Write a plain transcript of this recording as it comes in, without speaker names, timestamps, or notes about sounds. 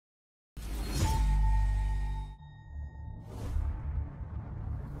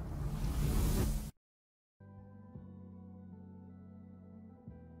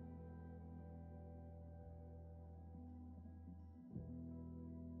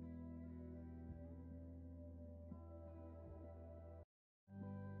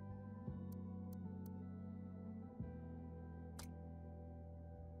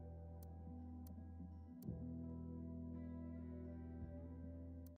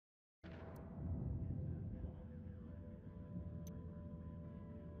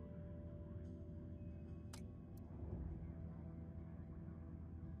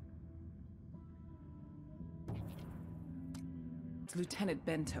It's Lieutenant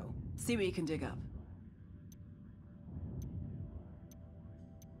Bento. See what you can dig up.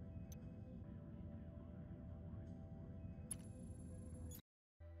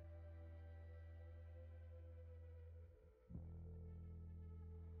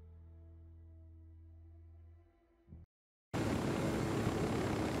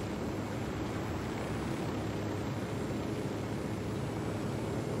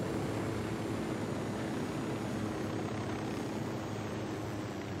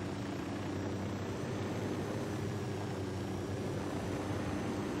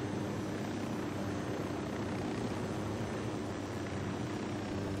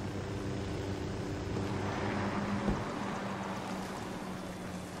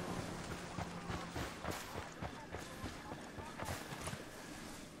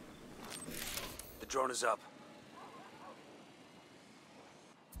 Drone is up.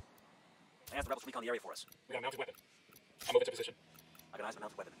 I asked the rebels to recon the area for us. We got a mounted weapon. I'll move into position. I got eyes on a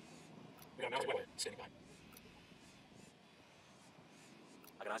mounted weapon. We got a mounted weapon. Standing by.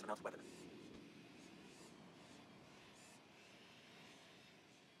 I got eyes on a mounted weapon.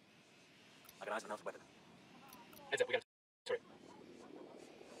 I got eyes on a mounted weapon. Heads up, we got a turret.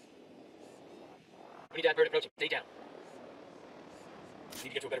 Unidad bird approaching. Stay down. Need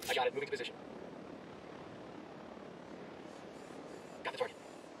to get to a better... I got it. Moving to position. Got the target.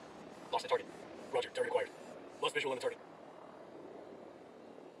 Lost the target. Roger. Target acquired. Lost visual on the target.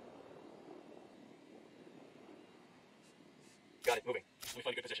 Got it. Moving. We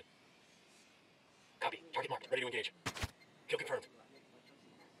find a good position. Copy. Target marked. Ready to engage. Kill confirmed.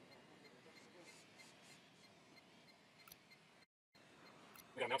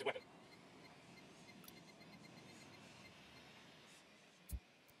 We got a mounted weapon.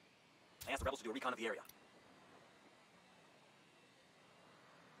 I asked the rebels to do a recon of the area.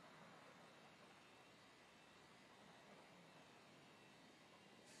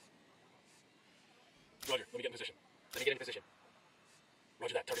 Roger, let me get in position. Let me get in position.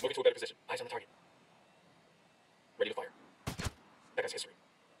 Roger that. Target moving to a better position. Eyes on the target. Ready to fire. That guy's history.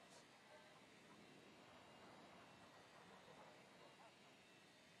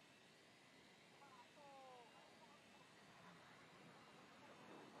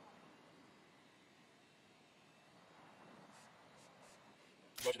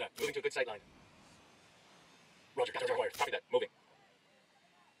 Roger that. Moving to a good sight line. Roger, got it required. Copy that. Moving.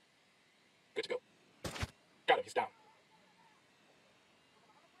 Good to go. Got him. He's down.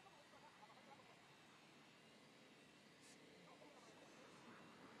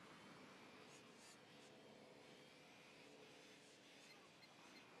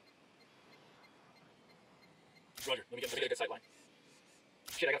 Roger, let me get a good sight line.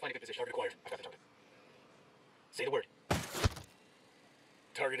 Shit, I gotta find a good position. Target acquired. I've got the target. Say the word.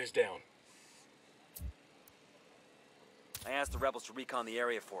 Target is down. I asked the rebels to recon the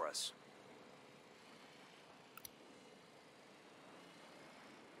area for us.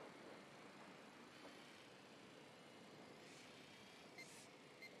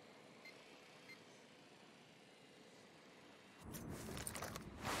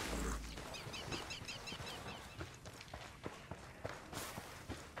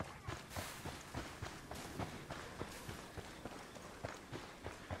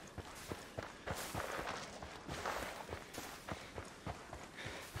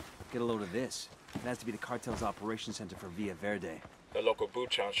 Get a load of this. It has to be the cartel's operation center for Villa Verde. The local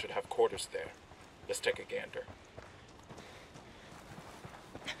Buchan should have quarters there. Let's take a gander.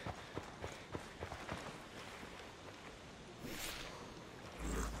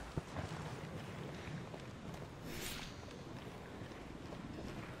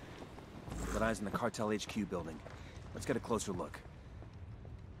 Got eyes on the cartel HQ building. Let's get a closer look.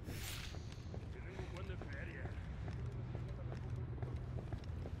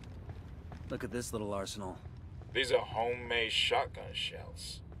 Look at this little arsenal. These are homemade shotgun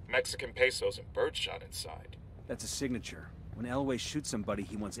shells. Mexican pesos and birdshot inside. That's a signature. When El Wey shoots somebody,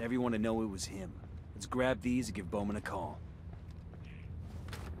 he wants everyone to know it was him. Let's grab these and give Bowman a call.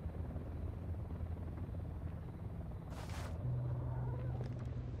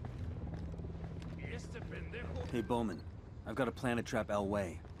 Hey Bowman, I've got a plan to trap El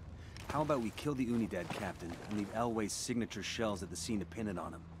Wey. How about we kill the Unidad captain and leave El Wey's signature shells at the scene to pin it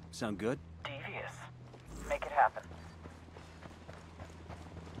on him? Sound good? Devious. Make it happen.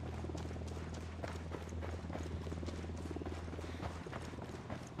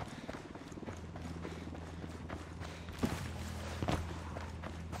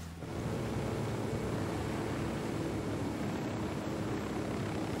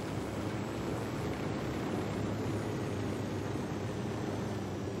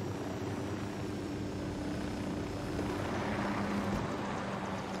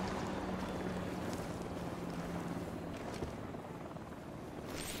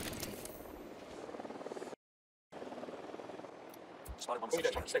 Spotted one Unidad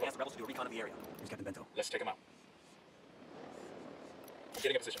section. target, stay Ask the rebels to do a recon of the area. Here's Captain Bento. Let's take him out. I'm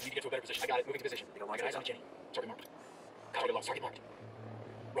getting a position. We need to get to a better position. I got it. Moving to position. They don't like Got eyes it. on Jenny. Target marked. Target lost. Target marked.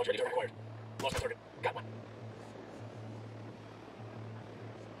 Roger, ready. Target acquired. Lost my target. Got one.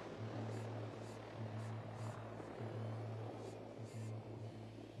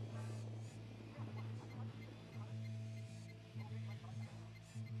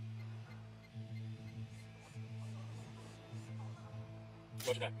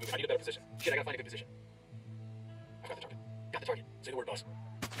 Roger that. Moving. I need a better position. Shit, I gotta find a good position. I've got the target. Got the target. Say the word, boss.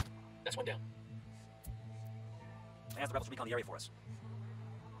 That's one down. Ask the rebels to recon the area for us.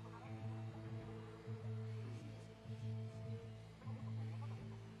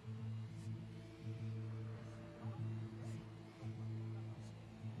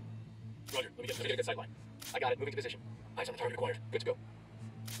 Roger. Let me get a good sight line. I got it. Moving to position. Eyes on the target acquired. Good to go.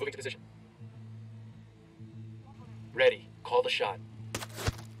 Moving to position. Ready. Call the shot.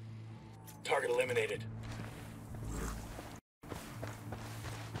 Target eliminated.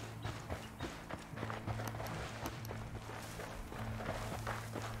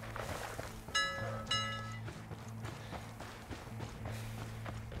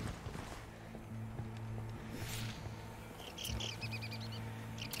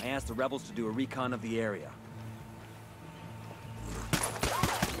 I asked the rebels to do a recon of the area.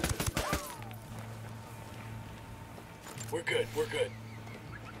 We're good. We're good.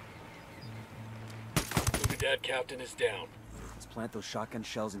 Unidad captain is down. Let's plant those shotgun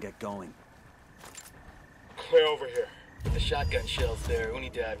shells and get going. Clear over here. With the shotgun shells there,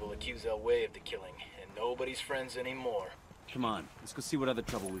 Unidad will accuse El Wey of the killing, and nobody's friends anymore. Come on, let's go see what other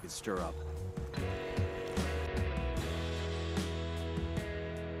trouble we could stir up.